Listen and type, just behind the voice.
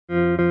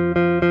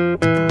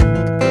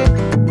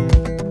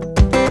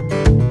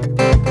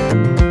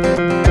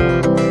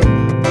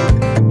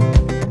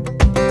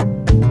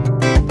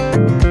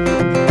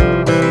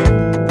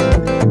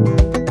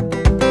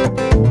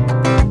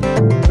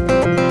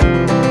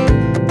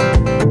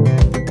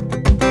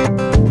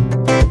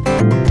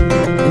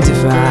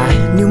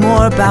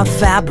About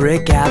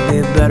fabric, I'd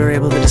be better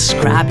able to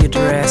describe your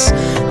dress.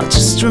 I'll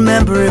just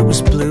remember it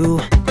was blue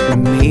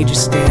and made you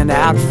stand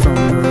out from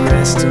the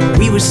rest. And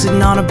we were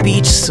sitting on a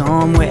beach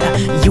somewhere.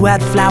 You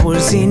had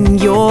flowers in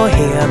your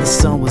hair. The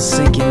sun was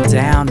sinking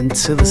down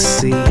into the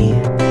sea.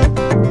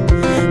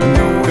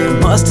 No, we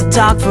must have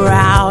talked for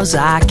hours.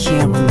 I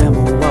can't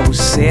remember what was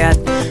said.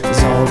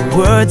 Cause all the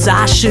words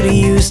I should have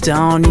used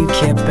on you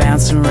kept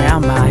bouncing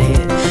around my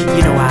head.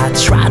 You know, I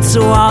tried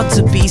so hard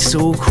to be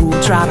so cool,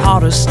 tried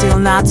harder still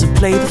not to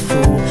play the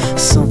fool.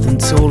 Something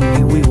told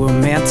me we were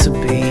meant to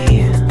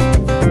be.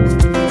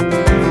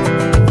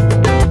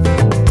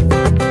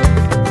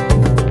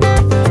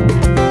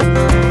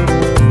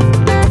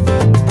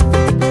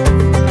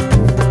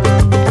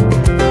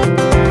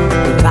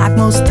 Like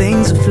most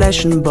things of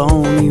flesh and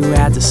bone, you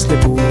had to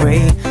slip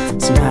away.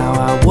 Somehow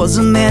I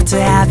wasn't meant to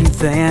have you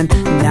then,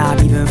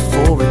 not even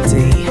for a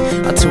day.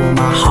 I tore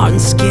my heart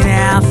and skin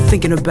out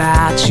thinking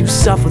about you,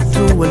 suffered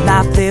through a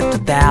life lived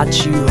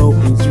without you,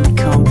 hoping you'd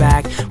come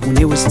back when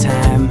it was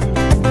time.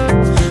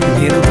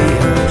 And it'll be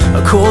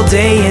a cold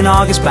day in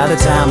August by the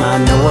time I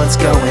know what's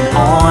going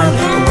on.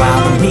 And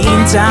while the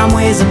meantime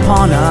weighs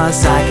upon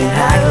us, I can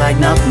act like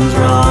nothing's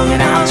wrong.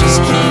 And I'll just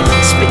keep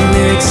spitting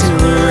lyrics in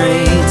the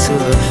rain till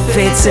the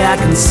fates say I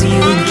can see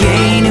you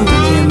again, and we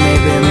can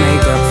maybe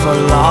make up for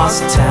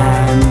lost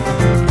time.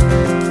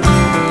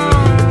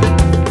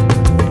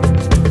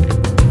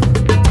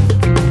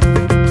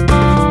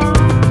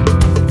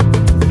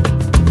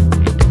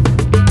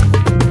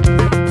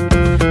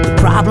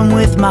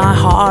 With my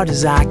heart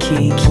is I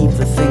can't keep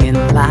the thing in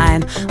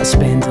line. I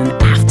spend an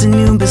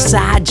afternoon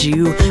beside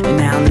you and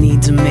now I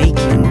need to make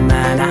you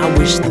mine. I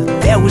wish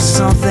that there was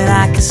something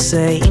I could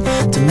say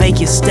to make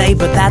you stay,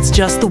 but that's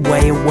just the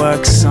way it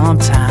works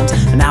sometimes,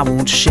 and I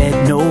won't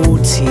shed no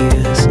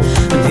tears.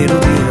 And it'll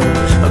be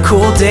a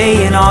cold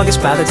day in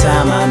August by the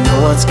time I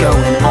know what's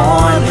going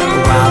on.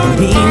 But while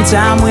the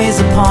meantime weighs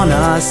upon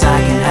us, I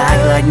can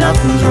act like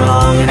nothing's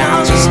wrong. And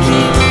I'll just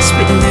keep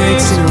spitting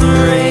lyrics in the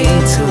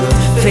rain till the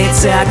fates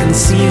say I can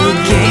see you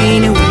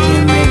again, and we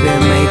can maybe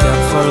make up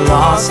for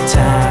lost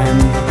time.